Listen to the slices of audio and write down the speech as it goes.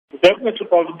The Durban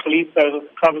Metropolitan Police Service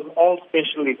covers all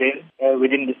special events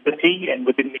within the city and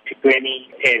within the Tikweni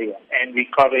area. And we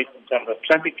cover it in terms of a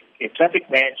traffic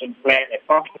management plan, a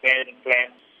parking management plan,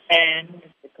 and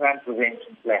a crime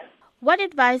prevention plan. What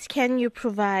advice can you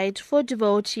provide for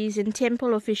devotees and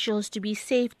temple officials to be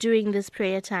safe during this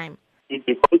prayer time? The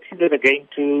devotees that are going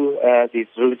to these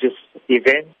religious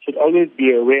events should always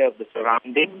be aware of the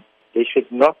surroundings. They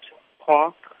should not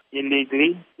park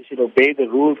illegally. They should obey the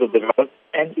rules of the road.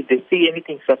 And if they see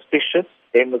anything suspicious,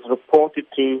 they must report it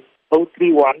to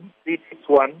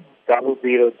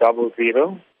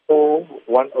 031-361-0000 or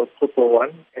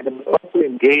 10111. And they must also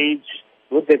engage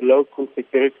with the local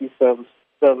security service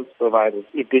providers.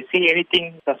 If they see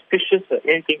anything suspicious or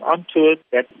anything onto it,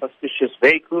 that suspicious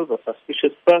vehicles or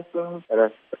suspicious persons that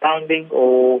are surrounding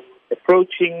or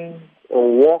approaching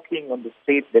or walking on the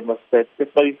street, they must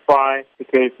notify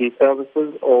security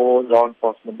services or law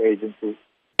enforcement agencies.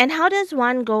 And how does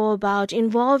one go about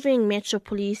involving Metro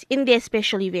Police in their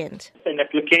special event? An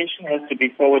application has to be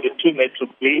forwarded to Metro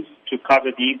Police to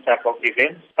cover these type of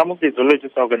events. Some of these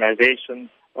religious organizations,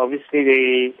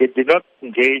 obviously, they do not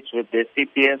engage with their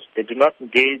CPS, they do not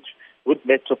engage with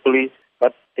Metro Police,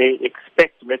 but they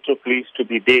expect Metro Police to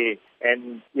be there.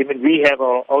 And even we have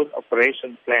our own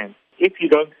operation plan. If you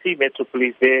don't see Metro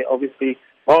Police there, obviously,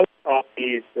 most of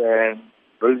these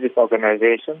religious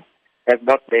organizations have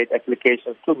not made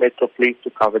applications to Metro Police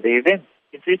to cover the event.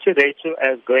 In future, Rachel,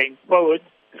 as going forward,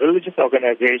 religious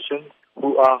organizations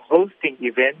who are hosting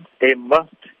events, they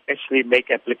must actually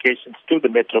make applications to the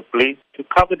Metro Police to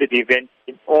cover the event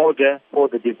in order for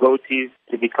the devotees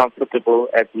to be comfortable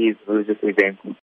at these religious events.